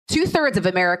2/3 of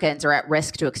Americans are at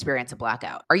risk to experience a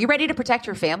blackout. Are you ready to protect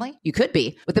your family? You could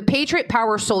be with the Patriot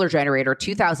Power Solar Generator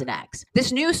 2000X.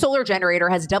 This new solar generator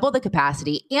has double the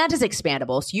capacity and is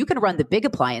expandable, so you can run the big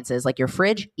appliances like your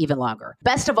fridge even longer.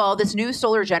 Best of all, this new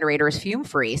solar generator is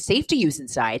fume-free, safe to use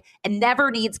inside, and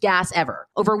never needs gas ever.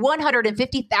 Over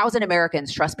 150,000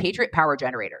 Americans trust Patriot Power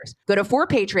Generators. Go to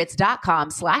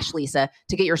 4patriots.com/Lisa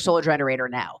to get your solar generator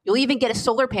now. You'll even get a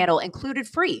solar panel included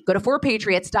free. Go to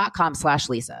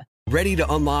 4patriots.com/Lisa. Ready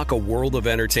to unlock a world of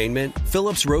entertainment?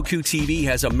 Philips Roku TV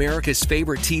has America's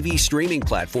favorite TV streaming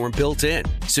platform built in,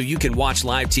 so you can watch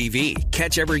live TV,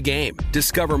 catch every game,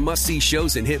 discover must-see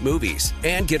shows and hit movies,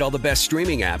 and get all the best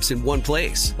streaming apps in one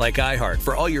place, like iHeart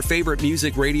for all your favorite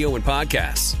music, radio, and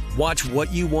podcasts. Watch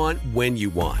what you want, when you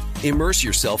want. Immerse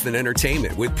yourself in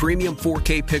entertainment with premium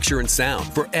 4K picture and sound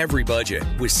for every budget,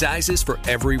 with sizes for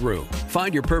every room.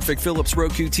 Find your perfect Philips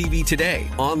Roku TV today,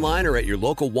 online or at your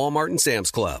local Walmart and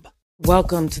Sam's Club.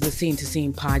 Welcome to the Scene to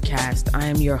Scene podcast. I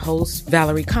am your host,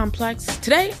 Valerie Complex.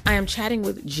 Today, I am chatting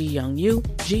with Ji Young Yu.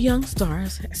 Ji Young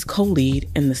stars as co-lead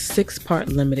in the 6-part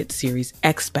limited series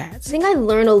Expats. I think I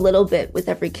learn a little bit with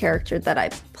every character that I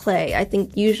play. I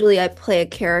think usually I play a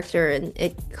character and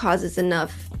it causes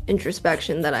enough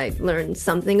introspection that I learn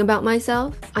something about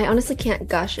myself. I honestly can't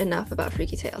gush enough about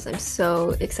Freaky Tales. I'm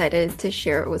so excited to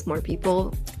share it with more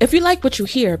people. If you like what you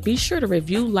hear, be sure to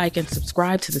review, like, and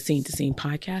subscribe to the Scene to Scene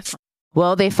podcast.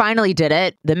 Well, they finally did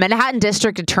it. The Manhattan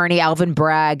District Attorney Alvin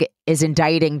Bragg is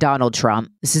indicting Donald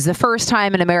Trump. This is the first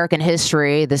time in American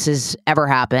history this has ever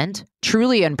happened.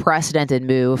 Truly unprecedented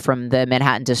move from the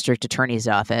Manhattan District Attorney's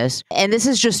office. And this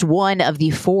is just one of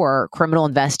the 4 criminal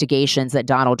investigations that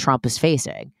Donald Trump is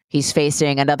facing. He's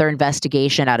facing another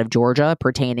investigation out of Georgia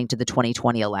pertaining to the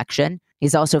 2020 election.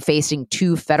 He's also facing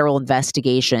 2 federal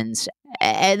investigations.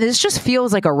 And this just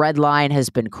feels like a red line has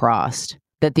been crossed.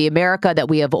 That the America that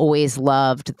we have always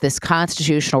loved, this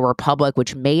constitutional republic,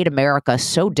 which made America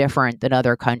so different than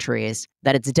other countries,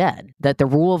 that it's dead. That the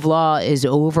rule of law is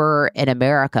over in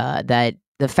America, that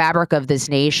the fabric of this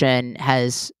nation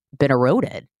has been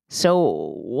eroded.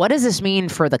 So what does this mean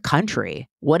for the country?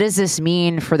 What does this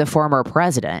mean for the former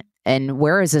president? And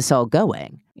where is this all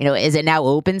going? You know, is it now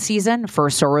open season for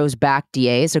Soros-backed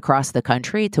DAs across the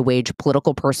country to wage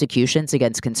political persecutions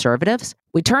against conservatives?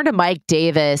 We turn to Mike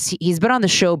Davis. He's been on the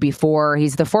show before.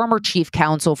 He's the former chief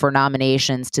counsel for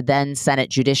nominations to then Senate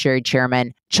Judiciary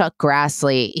Chairman Chuck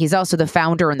Grassley. He's also the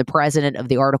founder and the president of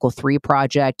the Article 3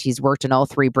 Project. He's worked in all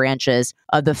 3 branches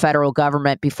of the federal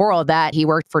government. Before all that, he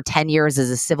worked for 10 years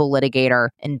as a civil litigator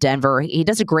in Denver. He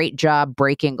does a great job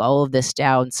breaking all of this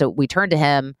down. So we turn to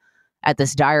him at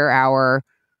this dire hour,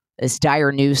 this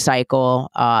dire news cycle,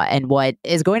 and what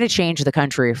is going to change the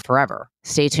country forever.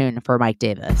 Stay tuned for Mike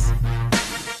Davis.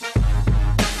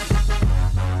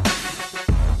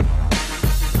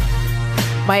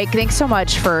 Mike, thanks so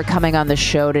much for coming on the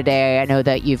show today. I know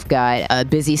that you've got a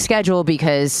busy schedule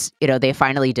because, you know, they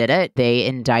finally did it. They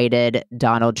indicted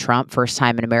Donald Trump. First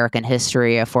time in American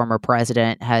history a former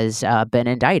president has been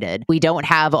indicted. We don't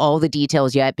have all the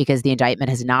details yet because the indictment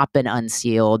has not been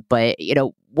unsealed. But, you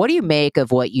know, what do you make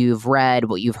of what you've read,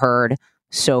 what you've heard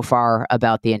so far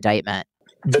about the indictment?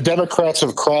 The Democrats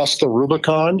have crossed the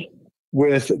Rubicon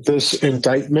with this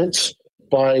indictment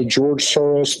by George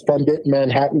Soros-funded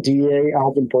Manhattan DA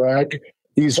Alvin Bragg.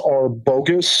 These are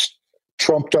bogus,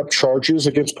 trumped-up charges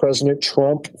against President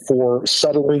Trump for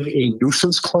settling a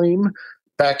nuisance claim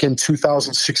back in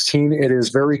 2016. It is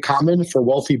very common for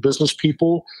wealthy business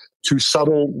people to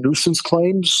settle nuisance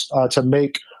claims to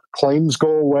make claims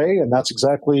go away, and that's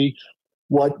exactly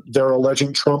what they're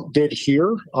alleging Trump did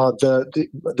here.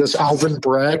 This Alvin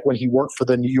Bragg, when he worked for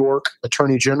the New York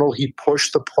Attorney General, he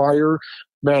pushed the prior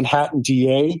Manhattan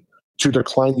DA to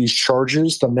decline these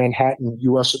charges. The Manhattan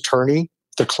U.S. Attorney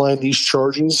declined these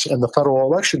charges, and the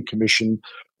Federal Election Commission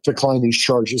declined these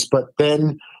charges. But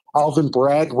then Alvin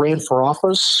Bragg ran for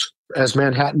office as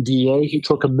Manhattan DA. He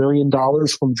took $1 million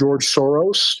from George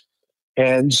Soros,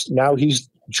 and now he's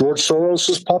George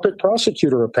Soros's puppet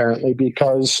prosecutor, apparently,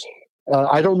 because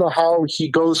I don't know how he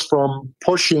goes from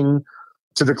pushing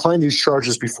to decline these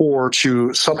charges before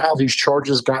to somehow these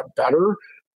charges got better.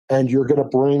 And you're going to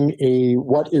bring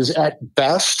what is at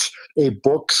best a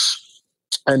books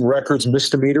and records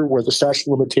misdemeanor where the statute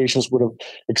of limitations would have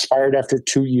expired after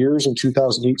 2 years in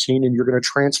 2018. And you're going to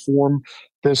transform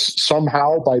this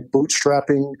somehow by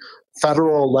bootstrapping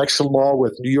federal election law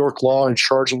with New York law and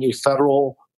charging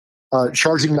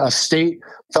a state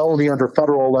felony under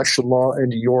federal election law in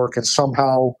New York, and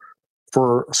somehow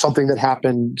for something that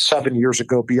happened 7 years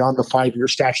ago beyond the 5-year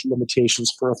statute of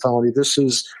limitations for a felony. This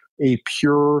is a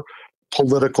pure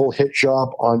political hit job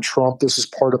on Trump. This is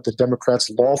part of the Democrats'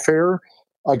 lawfare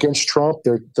against Trump.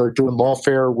 They're doing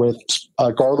lawfare with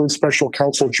Garland special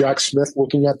counsel Jack Smith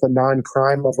looking at the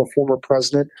non-crime of a former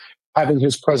president, having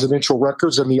his presidential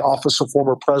records in the office of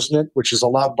former president, which is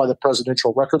allowed by the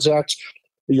Presidential Records Act.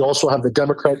 You also have the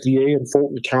Democrat DA in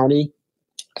Fulton County,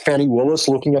 Fannie Willis,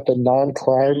 looking at the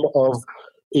non-crime of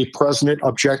a president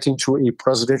objecting to a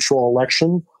presidential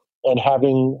election and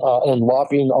having and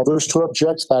lobbying others to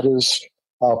object. That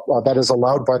is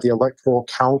allowed by the Electoral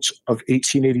Count of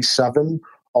 1887,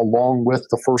 along with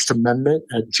the First Amendment.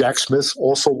 And Jack Smith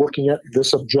also looking at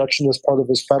this objection as part of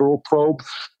his federal probe.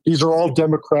 These are all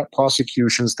Democrat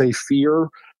prosecutions. They fear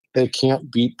they can't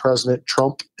beat President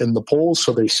Trump in the polls,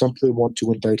 so they simply want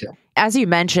to indict him. As you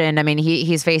mentioned, I mean,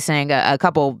 he's facing a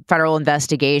couple federal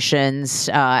investigations,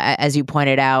 as you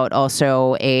pointed out,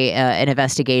 also an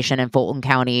investigation in Fulton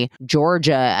County,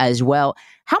 Georgia as well.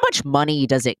 How much money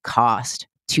does it cost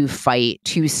to fight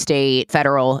two-state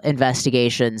federal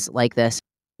investigations like this?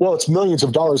 Well, it's millions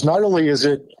of dollars. Not only is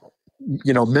it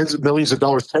millions of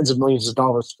dollars, tens of millions of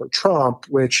dollars for Trump,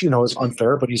 which, is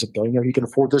unfair, but he's a billionaire. He can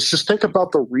afford this. Just think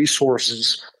about the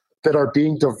resources that are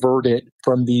being diverted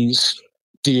from these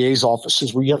DA's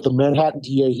offices. We have the Manhattan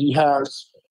DA. He has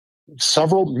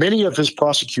many of his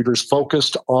prosecutors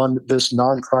focused on this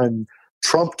non-crime,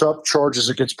 trumped up charges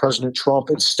against President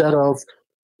Trump instead of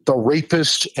the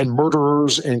rapists and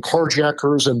murderers and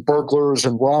carjackers and burglars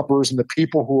and robbers and the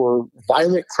people who are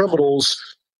violent criminals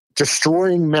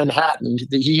destroying Manhattan.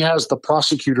 He has the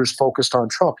prosecutors focused on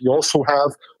Trump. You also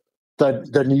have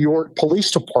the New York Police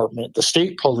Department, the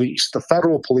state police, the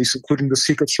federal police, including the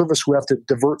Secret Service, who have to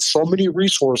divert so many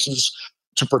resources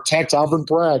to protect Alvin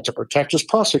Bragg, to protect his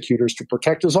prosecutors, to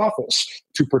protect his office,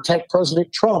 to protect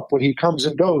President Trump when he comes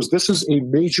and goes. This is a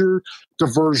major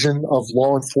diversion of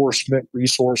law enforcement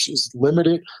resources,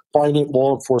 limited finite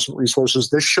law enforcement resources.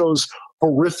 This shows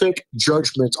horrific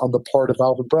judgment on the part of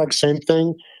Alvin Bragg. Same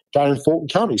thing down in Fulton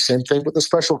County. Same thing with the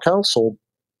special counsel,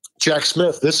 Jack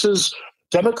Smith.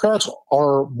 Democrats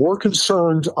are more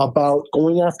concerned about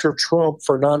going after Trump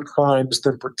for non-crimes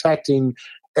than protecting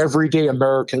everyday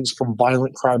Americans from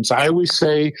violent crimes. I always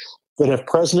say that if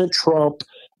President Trump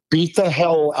beat the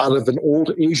hell out of an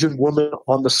old Asian woman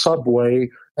on the subway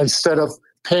instead of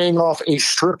paying off a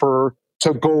stripper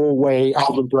to go away,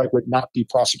 Alvin Bragg would not be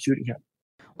prosecuting him.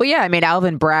 Well, yeah, I mean,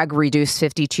 Alvin Bragg reduced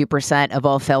 52% of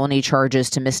all felony charges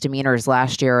to misdemeanors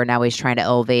last year. And now he's trying to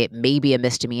elevate maybe a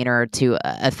misdemeanor to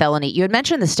a felony. You had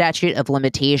mentioned the statute of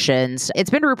limitations.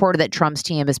 It's been reported that Trump's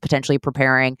team is potentially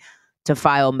preparing to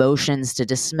file motions to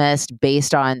dismiss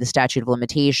based on the statute of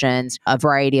limitations, a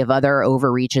variety of other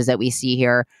overreaches that we see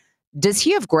here. Does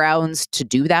he have grounds to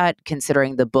do that,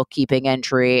 considering the bookkeeping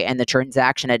entry and the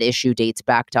transaction at issue dates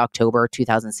back to October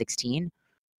 2016?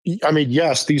 I mean,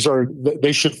 yes,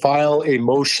 they should file a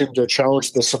motion to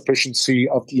challenge the sufficiency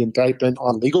of the indictment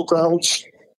on legal grounds,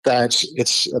 that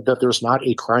there's not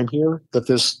a crime here, that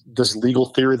this legal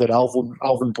theory that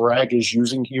Alvin Bragg is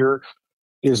using here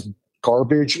is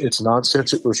garbage. It's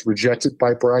nonsense. It was rejected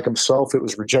by Bragg himself. It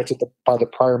was rejected by the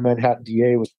prior Manhattan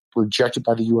DA. It was rejected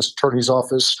by the U.S. Attorney's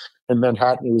Office in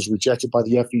Manhattan. It was rejected by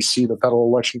the FEC, the Federal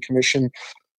Election Commission.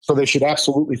 So they should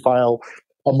absolutely file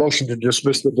a motion to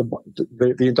dismiss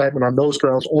the indictment on those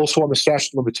grounds. Also on the statute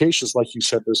of limitations, like you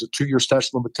said, there's a 2-year statute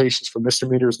of limitations for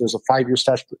misdemeanors. There's a 5-year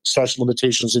statute of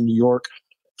limitations in New York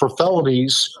for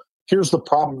felonies. Here's the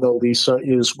problem, though, Lisa,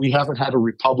 is we haven't had a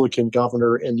Republican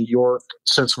governor in New York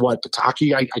since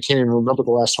Pataki? I can't even remember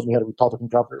the last time we had a Republican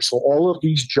governor. So all of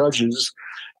these judges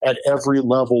at every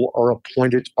level are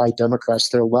appointed by Democrats.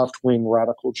 They're left-wing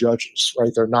radical judges,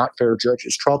 right? They're not fair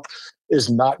judges. Trump is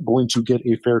not going to get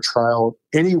a fair trial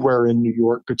anywhere in New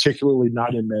York, particularly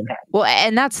not in Manhattan. Well,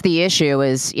 and that's the issue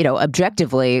is,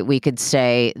 objectively, we could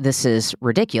say this is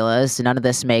ridiculous. None of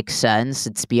this makes sense.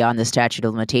 It's beyond the statute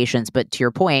of limitations. But to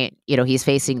your point, he's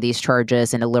facing these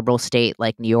charges in a liberal state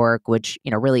like New York, which,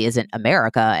 really isn't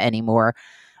America anymore.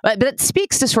 But it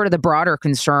speaks to sort of the broader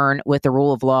concern with the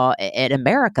rule of law in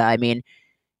America. I mean,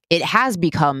 it has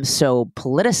become so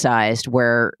politicized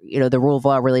where, the rule of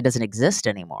law really doesn't exist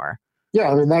anymore. Yeah,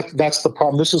 I mean, that's the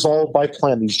problem. This is all by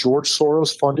plan. These George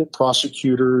Soros-funded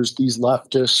prosecutors, these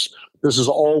leftists, this is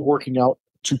all working out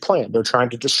to plan. They're trying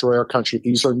to destroy our country.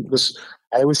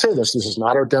 I always say this is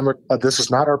not our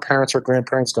parents' or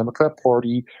grandparents' Democrat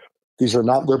Party. These are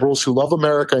not liberals who love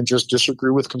America and just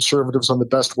disagree with conservatives on the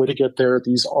best way to get there.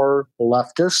 These are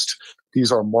leftists.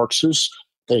 These are Marxists.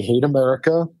 They hate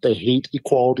America. They hate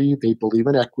equality. They believe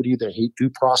in equity. They hate due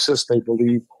process. They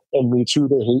believe in Me Too.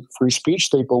 They hate free speech.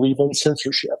 They believe in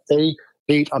censorship. They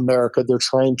hate America. They're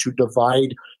trying to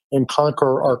divide and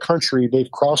conquer our country,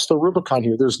 they've crossed the Rubicon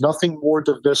here. There's nothing more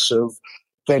divisive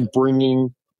than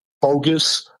bringing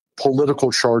bogus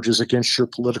political charges against your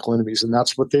political enemies. And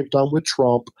that's what they've done with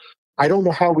Trump. I don't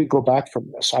know how we go back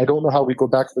from this. I don't know how we go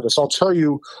back from this. I'll tell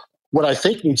you what I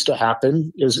think needs to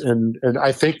happen is, and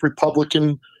I think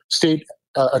Republican state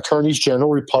attorneys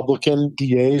general, Republican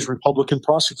DAs, Republican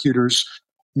prosecutors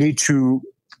need to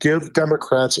give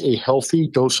Democrats a healthy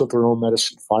dose of their own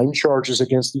medicine. Find charges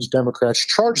against these Democrats,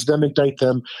 charge them, indict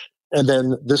them, and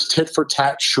then this tit for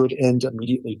tat should end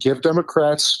immediately. Give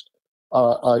Democrats,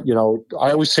 I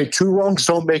always say 2 wrongs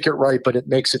don't make it right, but it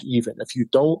makes it even. If you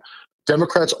don't,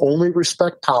 Democrats only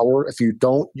respect power. If you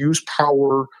don't use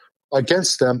power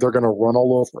against them, they're going to run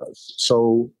all over us.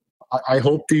 So I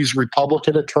hope these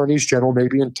Republican attorneys general,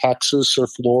 maybe in Texas or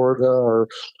Florida or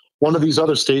one of these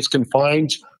other states, can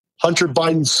find Hunter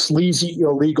Biden's sleazy,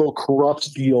 illegal,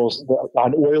 corrupt deals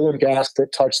on oil and gas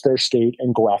that touch their state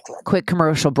and go after them. Quick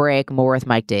commercial break. More with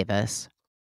Mike Davis.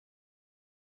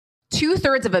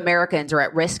 2/3 of Americans are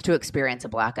at risk to experience a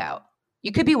blackout.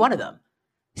 You could be one of them,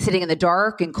 sitting in the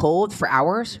dark and cold for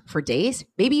hours, for days,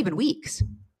 maybe even weeks.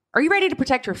 Are you ready to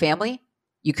protect your family?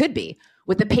 You could be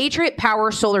with the Patriot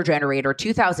Power Solar Generator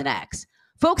 2000X.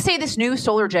 Folks say this new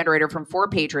solar generator from 4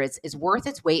 Patriots is worth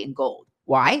its weight in gold.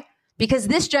 Why? Because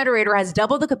this generator has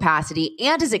double the capacity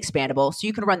and is expandable, so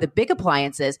you can run the big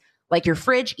appliances like your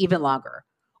fridge even longer,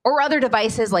 or other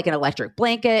devices like an electric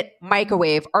blanket,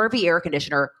 microwave, RV air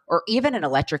conditioner, or even an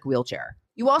electric wheelchair.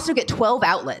 You also get 12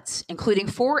 outlets, including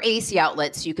 4 AC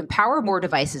outlets so you can power more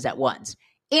devices at once,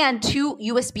 and 2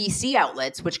 USB-C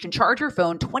outlets, which can charge your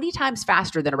phone 20 times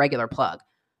faster than a regular plug.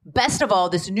 Best of all,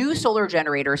 this new solar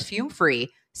generator is fume-free,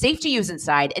 safe to use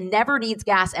inside, and never needs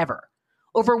gas ever.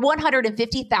 Over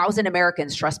 150,000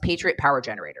 Americans trust Patriot Power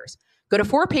Generators. Go to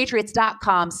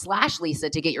 4patriots.com/Lisa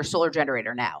to get your solar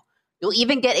generator now. You'll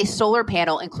even get a solar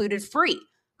panel included free.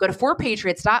 Go to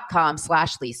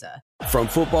 4patriots.com/Lisa. From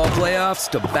football playoffs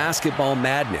to basketball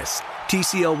madness,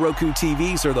 TCL Roku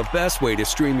TVs are the best way to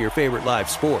stream your favorite live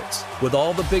sports. With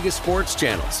all the biggest sports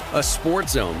channels, a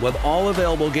sports zone with all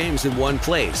available games in one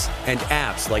place, and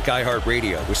apps like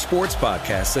iHeartRadio with sports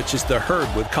podcasts such as The Herd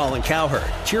with Colin Cowherd.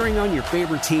 Cheering on your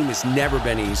favorite team has never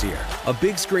been easier. A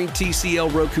big screen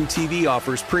TCL Roku TV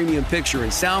offers premium picture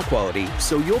and sound quality,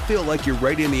 so you'll feel like you're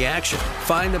right in the action.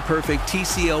 Find the perfect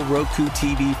TCL Roku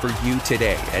TV for you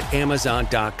today at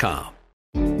Amazon.com.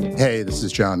 Hey, this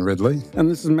is John Ridley. And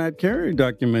this is Matt Carey,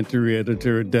 documentary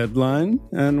editor at Deadline.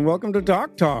 And welcome to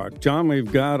Talk Talk. John, we've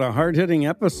got a hard-hitting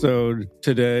episode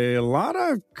today. A lot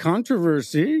of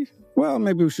controversy. Well,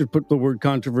 maybe we should put the word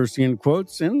controversy in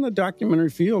quotes in the documentary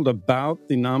field about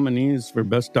the nominees for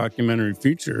Best Documentary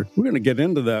Feature. We're going to get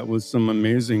into that with some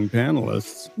amazing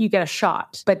panelists. You get a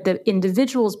shot, but the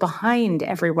individuals behind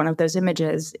every one of those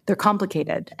images, they're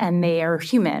complicated and they are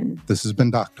human. This has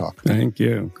been Doc Talk. Thank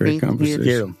you. Great conversation. Thank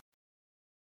you.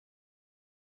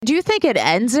 Do you think it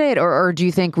ends it, or do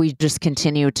you think we just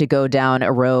continue to go down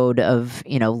a road of,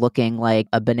 looking like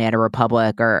a banana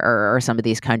republic or some of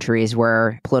these countries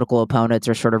where political opponents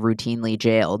are sort of routinely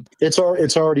jailed? It's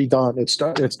already done. It's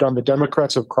done. It's done. The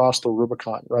Democrats have crossed the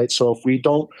Rubicon, right? So if we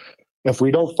don't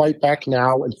fight back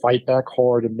now and fight back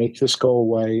hard and make this go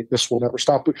away, this will never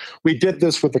stop. We did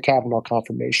this with the Kavanaugh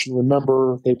confirmation.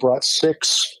 Remember, they brought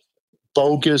 6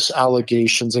 bogus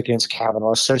allegations against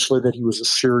Kavanaugh, essentially that he was a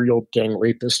serial gang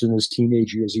rapist in his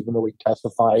teenage years, even though he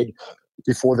testified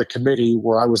before the committee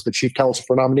where I was the chief counsel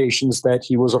for nominations that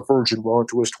he was a virgin well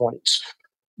into his 20s.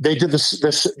 They did the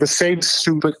same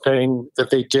stupid thing that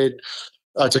they did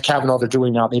to Kavanaugh they're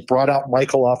doing now. They brought out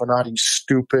Michael Avenatti's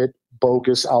stupid,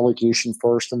 bogus allegation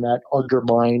first, and that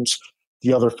undermines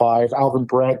the other 5. Alvin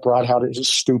Bragg brought out his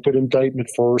stupid indictment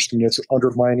first, and it's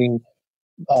undermining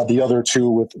the other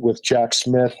 2 with Jack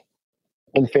Smith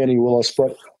and Fannie Willis.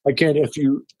 But again,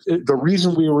 the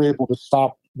reason we were able to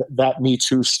stop that Me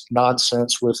Too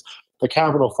nonsense with the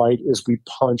Kavanaugh fight is we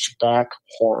punched back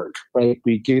hard, right?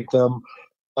 We gave them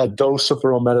a dose of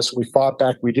their own medicine. We fought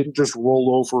back. We didn't just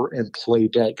roll over and play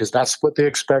dead, because that's what they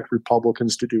expect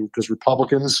Republicans to do, because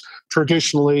Republicans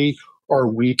traditionally are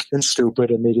weak and stupid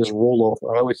and they just roll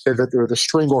over. I always say that they're the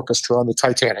string orchestra on the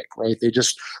Titanic, right? They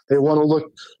want to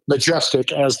look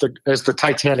majestic as the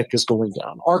Titanic is going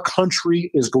down. Our country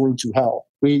is going to hell.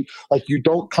 You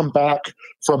don't come back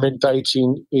from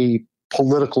indicting a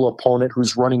political opponent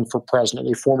who's running for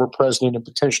president, a former president and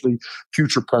potentially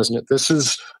future president. This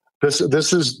is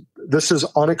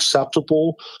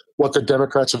unacceptable. what the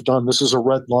Democrats have done. This is a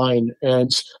red line, and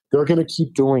they're going to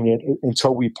keep doing it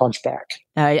until we punch back.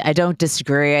 I don't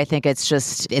disagree. I think it's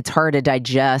hard to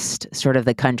digest sort of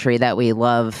the country that we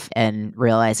love and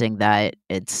realizing that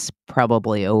it's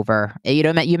probably over. You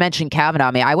know, you mentioned Kavanaugh.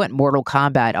 I mean, I went Mortal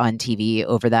Kombat on TV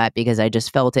over that because I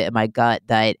just felt it in my gut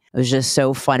that it was just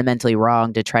so fundamentally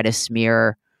wrong to try to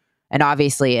smear an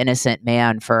obviously innocent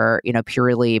man for, you know,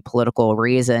 purely political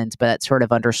reasons, but that sort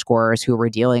of underscores who we're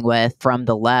dealing with from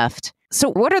the left.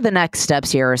 So what are the next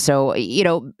steps here? So, you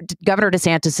know, Governor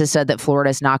DeSantis has said that Florida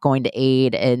is not going to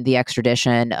aid in the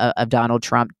extradition of Donald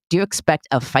Trump. Do you expect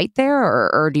a fight there,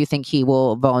 or do you think he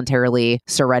will voluntarily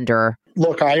surrender?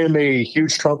 Look, I am a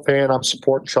huge Trump fan. I'm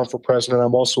supporting Trump for president.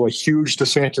 I'm also a huge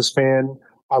DeSantis fan.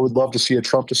 I would love to see a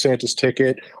Trump-DeSantis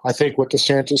ticket. I think what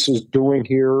DeSantis is doing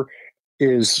here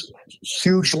is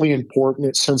hugely important.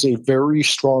 It sends a very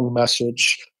strong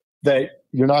message that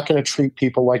you're not going to treat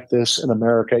people like this in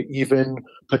America, even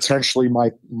potentially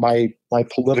my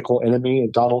political enemy,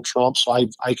 Donald Trump. So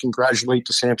I congratulate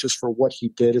DeSantis for what he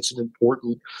did. It's an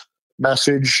important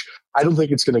message. I don't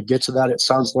think it's going to get to that. It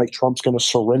sounds like Trump's going to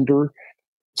surrender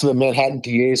to the Manhattan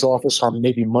DA's office on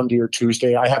maybe Monday or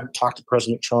Tuesday. I haven't talked to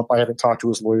President Trump. I haven't talked to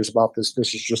his lawyers about this.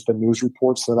 This is just the news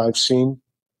reports that I've seen.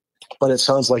 But it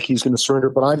sounds like he's going to surrender.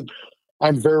 But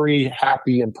I'm very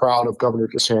happy and proud of Governor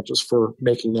DeSantis for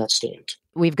making that stand.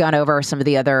 We've gone over some of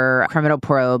the other criminal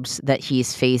probes that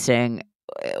he's facing.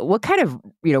 What kind of,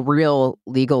 you know, real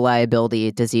legal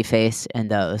liability does he face in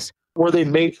those? Where they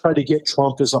may try to get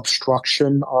Trump is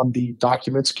obstruction on the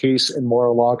documents case in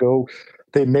Mar-a-Lago.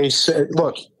 They may say,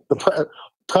 look, the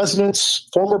presidents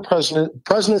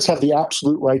have the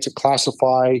absolute right to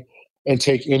classify and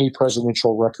take any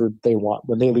presidential record they want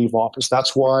when they leave office.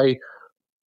 That's why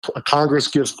Congress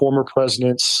gives former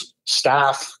presidents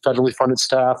staff, federally funded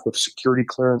staff with security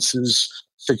clearances,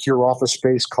 secure office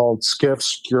space called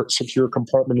SCIFs, secure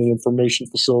compartment and information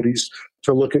facilities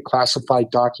to look at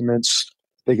classified documents.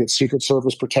 They get Secret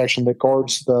Service protection that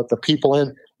guards the people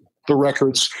in the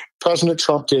records. President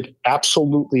Trump did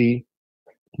absolutely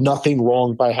nothing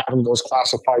wrong by having those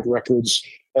classified records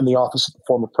in the office of the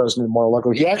former president of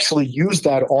Mar-a-Lago. He actually used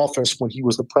that office when he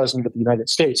was the president of the United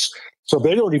States. So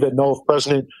they don't even know if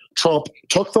President Trump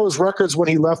took those records when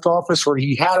he left office or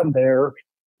he had them there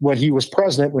when he was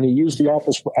president. When he used the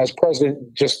office as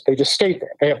president, they just stayed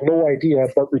there. They have no idea.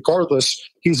 But regardless,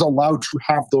 he's allowed to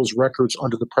have those records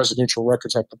under the Presidential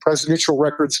Records Act. The Presidential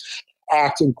Records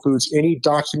Act includes any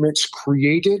documents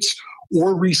created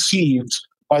or received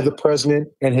by the president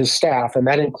and his staff, and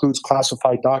that includes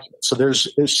classified documents. So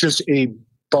it's just a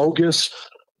bogus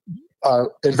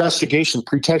investigation,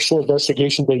 pretextual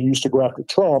investigation they used to go after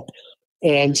Trump.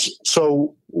 And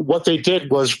so what they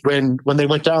did was when they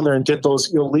went down there and did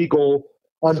those illegal,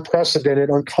 unprecedented,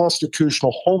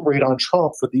 unconstitutional home raid on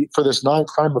Trump for this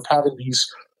non-crime of having these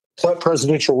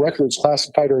presidential records,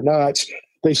 classified or not,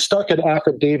 they stuck an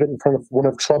affidavit in front of one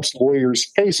of Trump's lawyers'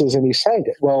 faces and he signed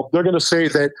it. Well, they're going to say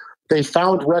that they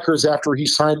found records after he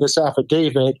signed this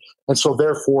affidavit, and so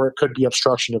therefore it could be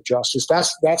obstruction of justice.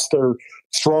 That's their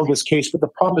strongest case. But the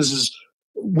problem is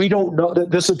we don't know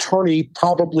that this attorney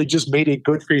probably just made a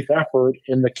good faith effort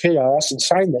in the chaos and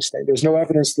signed this thing. There's no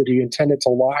evidence that he intended to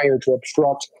lie or to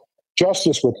obstruct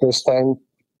justice with this thing.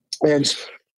 And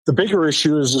the bigger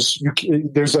issue is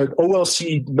there's an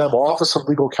OLC memo, Office of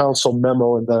Legal Counsel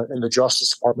memo in the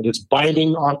Justice Department. It's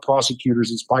binding on prosecutors.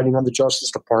 It's binding on the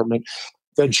Justice Department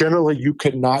that generally you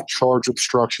cannot charge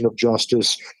obstruction of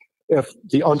justice if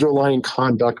the underlying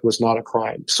conduct was not a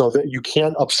crime. So that you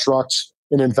can't obstruct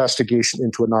an investigation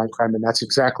into a non-crime. And that's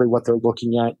exactly what they're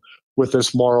looking at with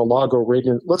this Mar-a-Lago raid.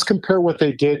 And let's compare what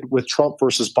they did with Trump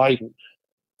versus Biden.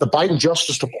 The Biden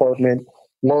Justice Department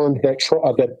learned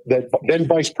that then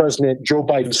Vice President Joe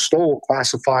Biden stole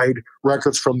classified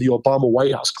records from the Obama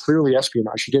White House, clearly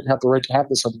espionage. He didn't have the right to have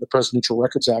this under the Presidential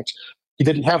Records Act. He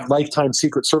didn't have lifetime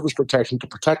Secret Service protection to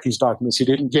protect these documents. He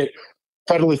didn't get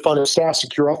federally funded staff,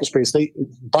 secure office space.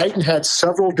 Biden had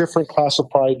several different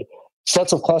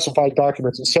sets of classified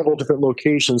documents in several different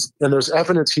locations, and there's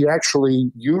evidence he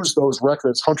actually used those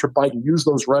records. Hunter Biden used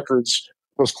those records,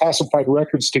 those classified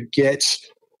records, to get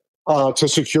to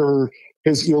secure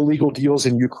his illegal deals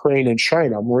in Ukraine and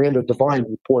China. Miranda Devine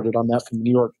reported on that from the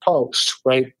New York Post,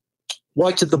 right?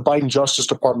 What did the Biden Justice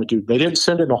Department do? They didn't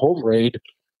send in a home raid.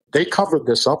 They covered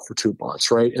this up for 2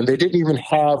 months, right? And they didn't even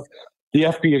have the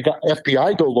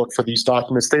FBI go look for these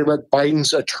documents. They let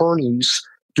Biden's attorneys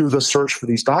do the search for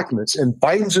these documents. And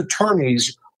Biden's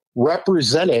attorneys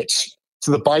represented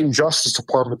to the Biden Justice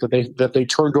Department that they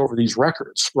turned over these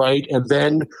records, right? And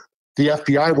then the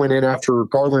FBI went in after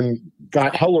Garland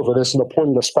got hell over this and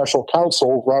appointed a special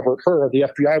counsel, Robert Hur. The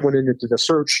FBI went in and did a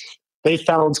search. They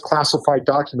found classified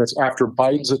documents after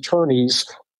Biden's attorneys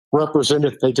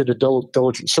represented. They did a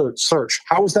diligent search.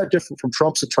 How is that different from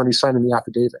Trump's attorney signing the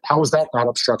affidavit? How is that not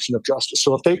obstruction of justice?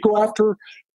 So if they go after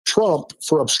Trump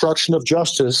for obstruction of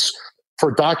justice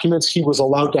for documents he was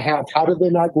allowed to have, how did they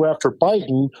not go after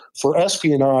Biden for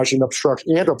espionage and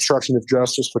obstruction of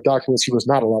justice for documents he was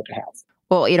not allowed to have?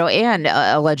 Well, and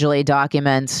allegedly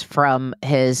documents from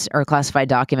or classified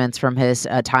documents from his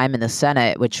time in the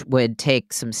Senate, which would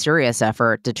take some serious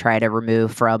effort to try to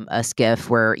remove from a SCIF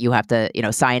where you have to,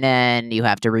 sign in, you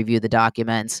have to review the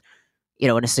documents, in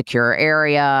a secure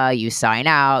area, you sign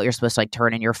out, you're supposed to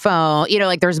turn in your phone,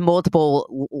 there's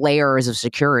multiple layers of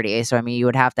security. So, you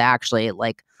would have to actually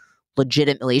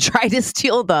legitimately try to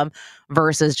steal them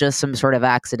versus just some sort of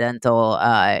accidental,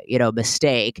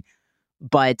 mistake.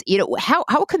 But,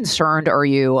 how concerned are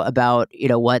you about,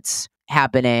 what's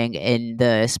happening in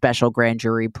the special grand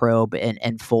jury probe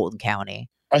in Fulton County?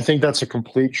 I think that's a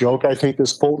complete joke. I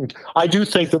do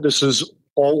think that this is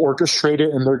all orchestrated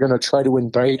and they're going to try to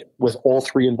indict with all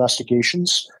three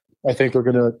investigations. I think they're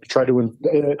going to try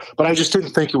to, but I just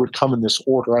didn't think it would come in this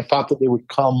order. I thought that they would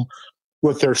come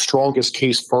with their strongest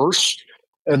case first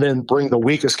and then bring the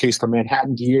weakest case, the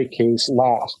Manhattan DA case,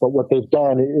 last. But what they've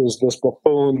done is this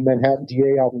buffoon Manhattan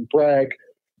DA, Alvin Bragg,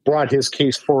 brought his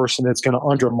case first, and it's going to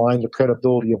undermine the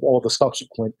credibility of all the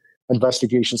subsequent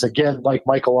investigations. Again, like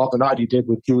Michael Avenatti did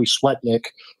with Julie Swetnick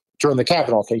during the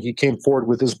Kavanaugh thing. He came forward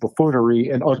with his buffoonery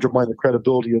and undermined the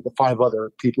credibility of the 5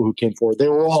 other people who came forward. They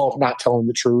were all not telling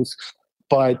the truth,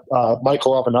 but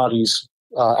Michael Avenatti's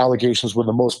allegations were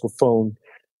the most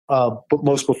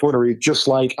most buffoonery, just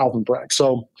like Alvin Bragg.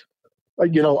 So,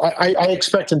 I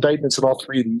expect indictments in all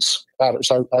three of these matters.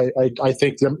 I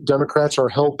think Democrats are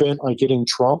hell-bent on getting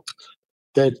Trump.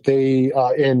 That they,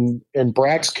 in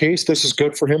Bragg's case, this is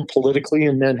good for him politically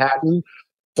in Manhattan.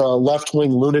 The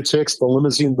left-wing lunatics, the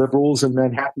limousine liberals in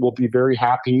Manhattan will be very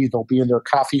happy. They'll be in their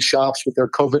coffee shops with their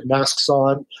COVID masks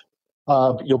on.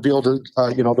 You'll be able to,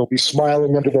 they'll be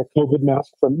smiling under their COVID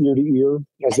mask from ear to ear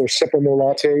as they're sipping their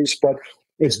lattes. But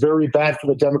it's very bad for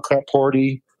the Democrat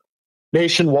Party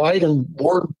nationwide. And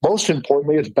most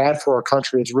importantly, it's bad for our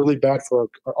country. It's really bad for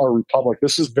our republic.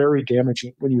 This is very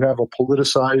damaging when you have a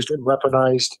politicized and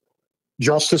weaponized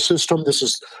justice system. This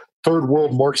is third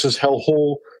world Marxist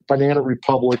hellhole, banana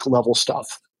republic level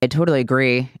stuff. I totally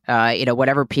agree.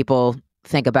 Whatever people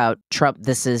think about Trump,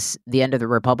 this is the end of the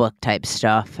republic type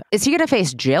stuff. Is he going to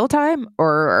face jail time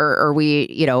or are we,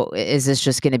 is this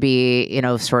just going to be,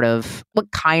 sort of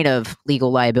what kind of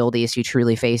legal liability is he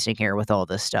truly facing here with all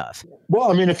this stuff?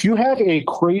 Well, if you have a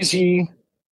crazy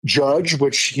judge,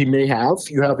 which he may have,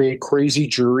 you have a crazy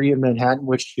jury in Manhattan,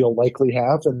 which he'll likely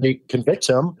have, and they convict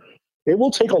him, it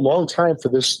will take a long time for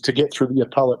this to get through the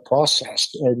appellate process.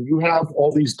 And you have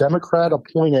all these Democrat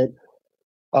appointed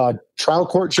trial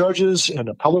court judges and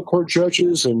appellate court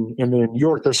judges, and in New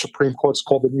York, their Supreme Court's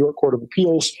called the New York Court of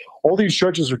Appeals. All these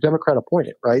judges are Democrat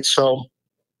appointed, right? So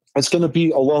it's going to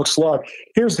be a long slog.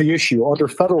 Here's the issue. Under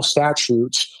federal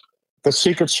statutes, the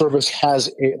Secret Service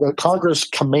the Congress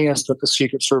commands that the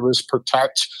Secret Service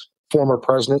protect former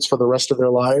presidents for the rest of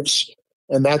their lives.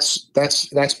 And that's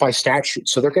by statute.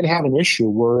 So they're going to have an issue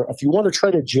where if you want to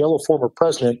try to jail a former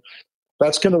president,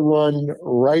 that's going to run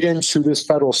right into this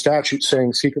federal statute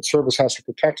saying Secret Service has to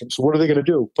protect him. So what are they going to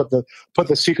do? Put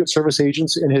the Secret Service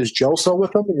agents in his jail cell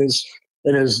with him,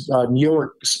 in his New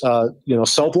York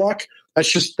cell block?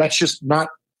 That's just not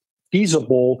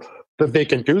feasible that they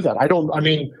can do that.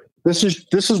 This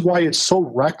is why it's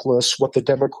so reckless what the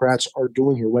Democrats are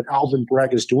doing here, what Alvin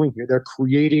Bragg is doing here. They're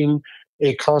creating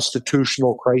a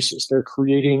constitutional crisis. They're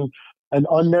creating an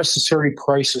unnecessary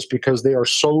crisis because they are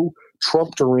so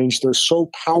Trump deranged. They're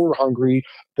so power hungry.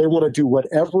 They want to do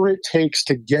whatever it takes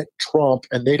to get Trump,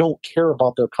 and they don't care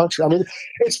about their country.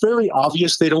 It's very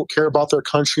obvious they don't care about their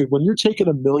country. When you're taking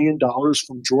 $1 million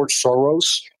from George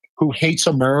Soros, who hates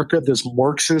America, this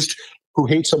Marxist who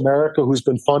hates America, who's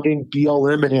been funding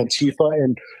BLM and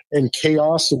Antifa and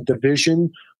chaos and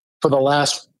division for the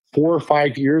last 4 or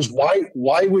 5 years.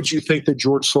 Why would you think that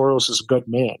George Soros is a good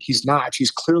man? He's not.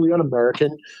 He's clearly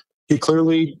un-American. He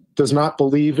clearly does not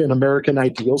believe in American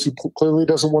ideals. He clearly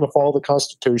doesn't want to follow the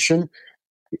Constitution.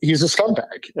 He's a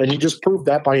scumbag, and he just proved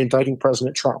that by indicting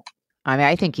President Trump.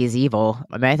 I think he's evil.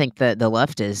 I think that the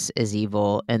left is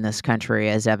evil in this country,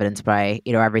 as evidenced by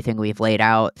everything we've laid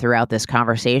out throughout this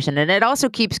conversation. And it also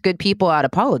keeps good people out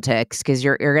of politics because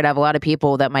you're going to have a lot of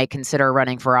people that might consider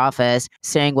running for office,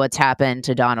 saying what's happened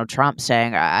to Donald Trump,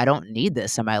 saying I don't need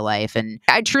this in my life. And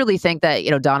I truly think that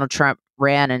Donald Trump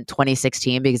ran in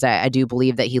 2016 because I do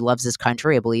believe that he loves his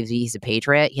country. I believe he's a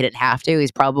patriot. He didn't have to.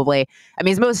 He's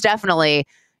most definitely,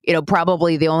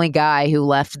 probably the only guy who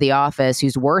left the office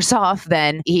who's worse off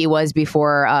than he was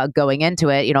before going into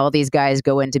it. All these guys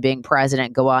go into being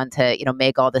president, go on to,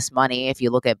 make all this money. If you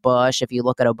look at Bush, if you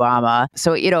look at Obama.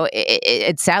 So,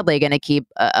 it's sadly going to keep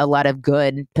a lot of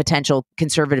good potential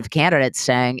conservative candidates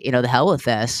saying, the hell with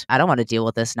this. I don't want to deal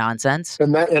with this nonsense.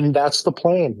 And that's the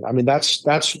plan. I mean,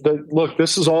 look,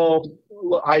 this is all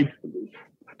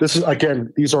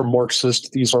again, these are Marxists,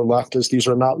 these are leftists, these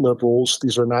are not liberals,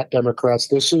 these are not Democrats.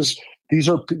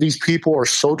 These people are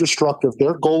so destructive.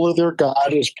 Their goal of their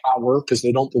God is power because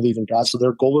they don't believe in God. So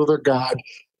their goal of their God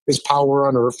is power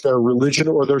on earth. Their religion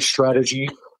or their strategy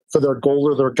for their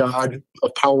goal or their God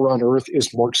of power on earth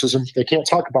is Marxism. They can't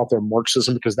talk about their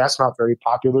Marxism because that's not very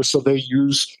popular. So they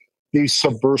use these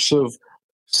subversive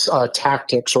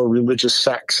tactics or religious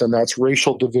sects, and that's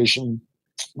racial division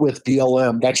with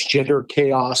BLM. That's gender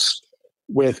chaos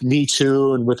with Me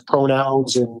Too and with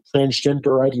pronouns and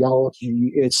transgender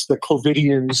ideology. It's the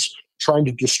COVIDians trying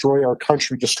to destroy our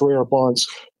country, destroy our bonds.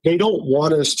 They don't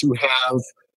want us to have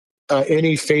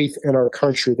any faith in our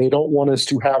country. They don't want us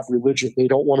to have religion. They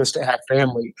don't want us to have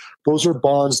family. Those are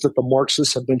bonds that the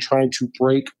Marxists have been trying to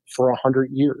break for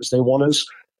 100 years. They want us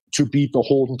to be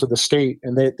beholden to the state.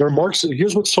 And they're Marxist.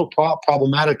 Here's what's so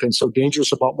problematic and so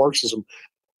dangerous about Marxism.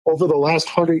 Over the last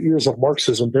 100 years of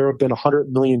Marxism, there have been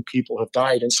 100 million people have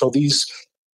died. And so these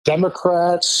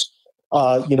Democrats,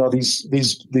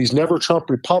 these never Trump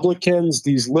Republicans,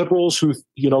 these liberals who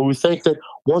think that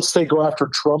once they go after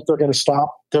Trump, they're going to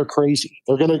stop. They're crazy.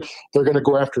 They're going to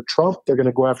go after Trump. They're going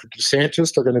to go after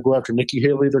DeSantis. They're going to go after Nikki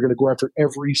Haley. They're going to go after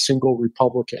every single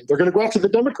Republican. They're going to go after the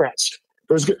Democrats.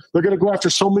 They're going to go after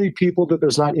so many people that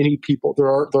there's not any people. There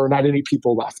are not any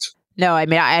people left. No, I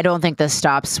mean, I don't think this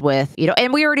stops with,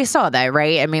 and we already saw that,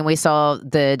 right? I mean, we saw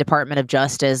the Department of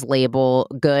Justice label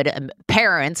good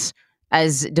parents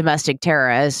as domestic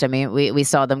terrorists. I mean, we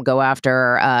saw them go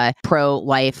after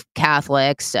pro-life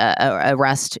Catholics,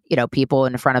 arrest people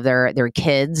in front of their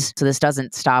kids. So this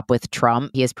doesn't stop with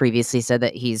Trump. He has previously said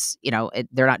that he's,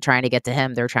 they're not trying to get to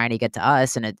him, they're trying to get to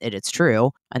us, and it's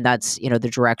true. And that's, the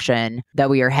direction that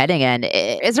we are heading in.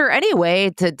 Is there any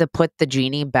way to put the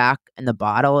genie back in the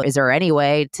bottle? Is there any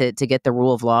way to get the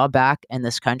rule of law back in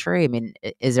this country? I mean,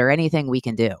 is there anything we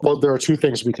can do? Well, there are two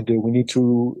things we can do. We need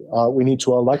to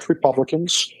elect Republicans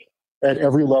at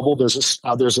every level. There's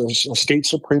a state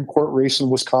Supreme Court race in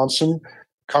Wisconsin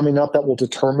coming up that will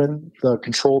determine the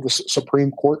control of the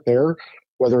Supreme Court there,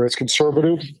 whether it's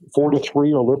conservative 4-3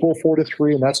 or liberal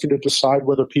 4-3, and that's going to decide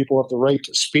whether people have the right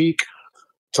to speak,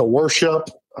 to worship,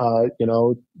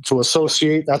 to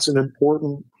associate. That's an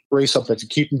important race up there. To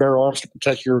keep and bear arms, to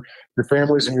protect your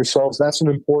families and yourselves. That's an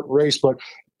important race, but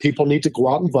people need to go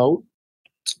out and vote.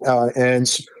 And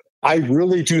I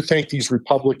really do think these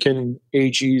Republican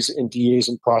AGs and DAs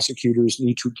and prosecutors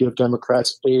need to give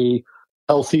Democrats a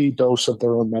healthy dose of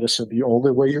their own medicine. The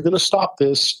only way you're going to stop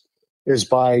this is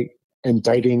by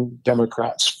indicting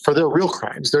Democrats for their real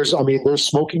crimes. There's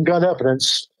smoking gun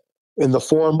evidence in the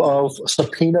form of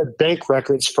subpoenaed bank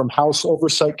records from House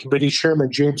Oversight Committee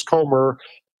Chairman James Comer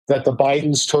that the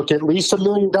Bidens took at least $1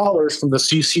 million from the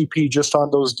CCP just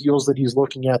on those deals that he's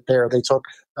looking at there. They took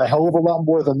a hell of a lot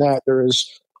more than that. There is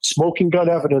smoking gun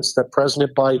evidence that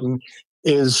President Biden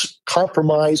is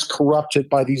compromised, corrupted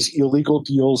by these illegal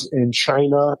deals in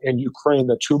China and Ukraine,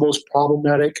 the two most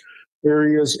problematic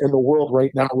areas in the world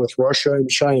right now with Russia and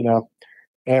China.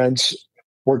 And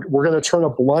we're going to turn a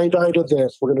blind eye to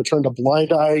this. We're going to turn a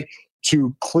blind eye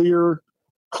to clear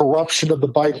corruption of the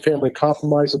Biden family,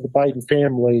 compromise of the Biden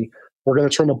family. We're going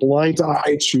to turn a blind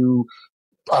eye to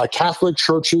Catholic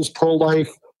churches, pro-life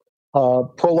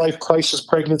crisis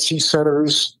pregnancy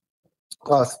centers,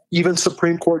 even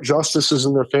Supreme Court justices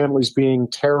and their families being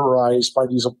terrorized by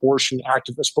these abortion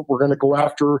activists. But we're going to go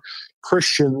after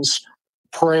Christians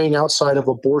praying outside of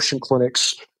abortion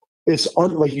clinics. It's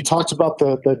like you talked about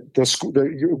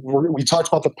we talked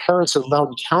about the parents of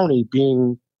Mountain County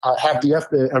being have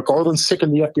Garland sick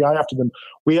and the FBI after them.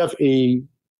 We have a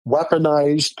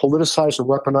weaponized, politicized, or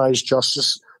weaponized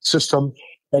justice system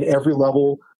at every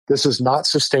level. This is not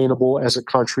sustainable as a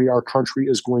country. Our country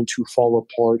is going to fall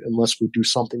apart unless we do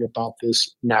something about this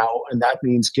now. And that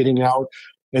means getting out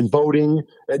and voting.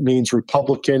 It means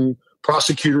Republican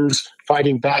prosecutors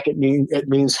fighting back. It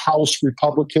means House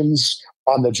Republicans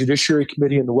on the Judiciary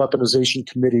Committee and the Weaponization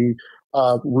Committee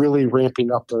really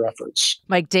ramping up their efforts.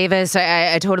 Mike Davis,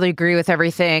 I totally agree with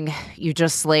everything you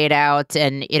just laid out.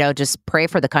 And, just pray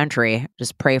for the country.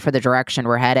 Just pray for the direction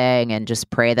we're heading and just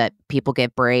pray that people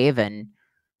get brave and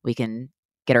we can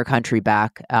get our country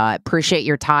back. Appreciate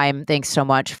your time. Thanks so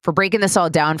much for breaking this all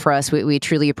down for us. We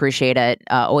truly appreciate it.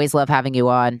 Always love having you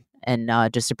on, and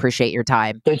just appreciate your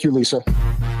time. Thank you, Lisa.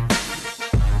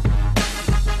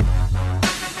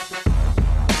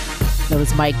 That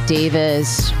was Mike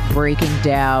Davis breaking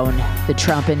down the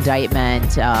Trump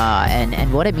indictment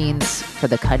and what it means for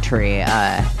the country.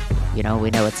 We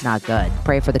know it's not good.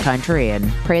 Pray for the country and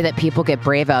pray that people get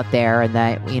brave out there and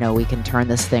that, we can turn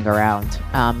this thing around.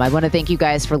 I want to thank you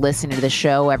guys for listening to the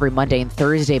show every Monday and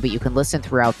Thursday, but you can listen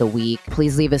throughout the week.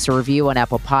 Please leave us a review on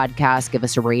Apple Podcasts. Give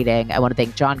us a rating. I want to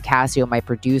thank John Cassio, my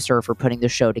producer, for putting the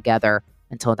show together.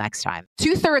 Until next time.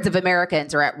 2/3 of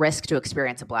Americans are at risk to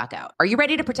experience a blackout. Are you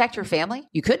ready to protect your family?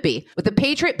 You could be with the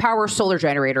Patriot Power Solar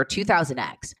Generator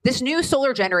 2000X. This new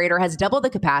solar generator has double the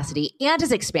capacity and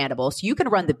is expandable, so you can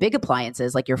run the big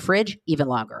appliances like your fridge even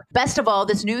longer. Best of all,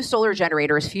 this new solar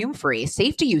generator is fume-free,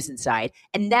 safe to use inside,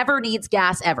 and never needs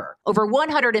gas ever. Over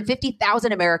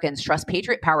 150,000 Americans trust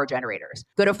Patriot Power Generators.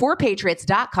 Go to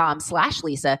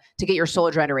 4patriots.com/Lisa to get your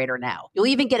solar generator now. You'll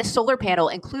even get a solar panel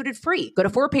included free. Go to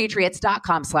 4patriots.com/Lisa.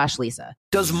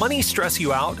 Does money stress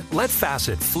you out? Let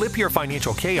Facet flip your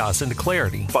financial chaos into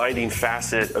clarity. Finding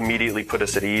Facet immediately put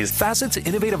us at ease. Facet's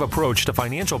innovative approach to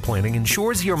financial planning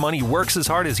ensures your money works as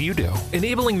hard as you do,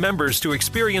 enabling members to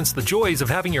experience the joys of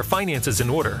having your finances in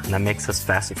order. And that makes us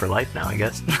Facet for life now, I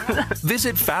guess.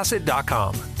 Visit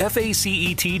Facet.com,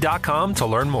 FACET.com to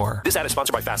learn more. This ad is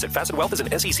sponsored by Facet. Facet Wealth is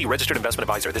an SEC registered investment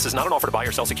advisor. This is not an offer to buy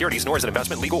or sell securities, nor is it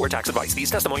investment, legal, or tax advice.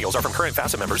 These testimonials are from current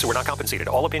Facet members who are not compensated.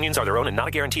 All opinions are their own and not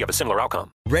a guarantee of a similar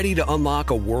outcome. Ready to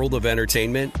unlock a world of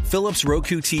entertainment? Philips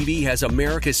Roku TV has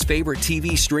America's favorite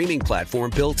TV streaming platform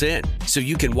built in, so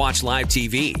you can watch live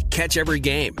TV, catch every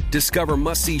game, discover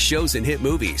must-see shows and hit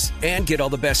movies, and get all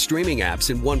the best streaming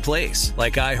apps in one place,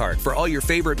 like iHeart for all your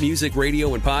favorite music,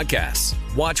 radio, and podcasts.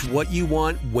 Watch what you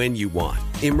want, when you want.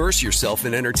 Immerse yourself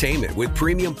in entertainment with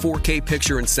premium 4K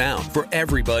picture and sound for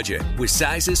every budget, with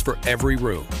sizes for every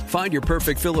room. Find your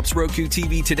perfect Philips Roku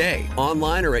TV today,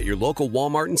 online or at your local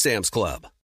Walmart and Sam's Club.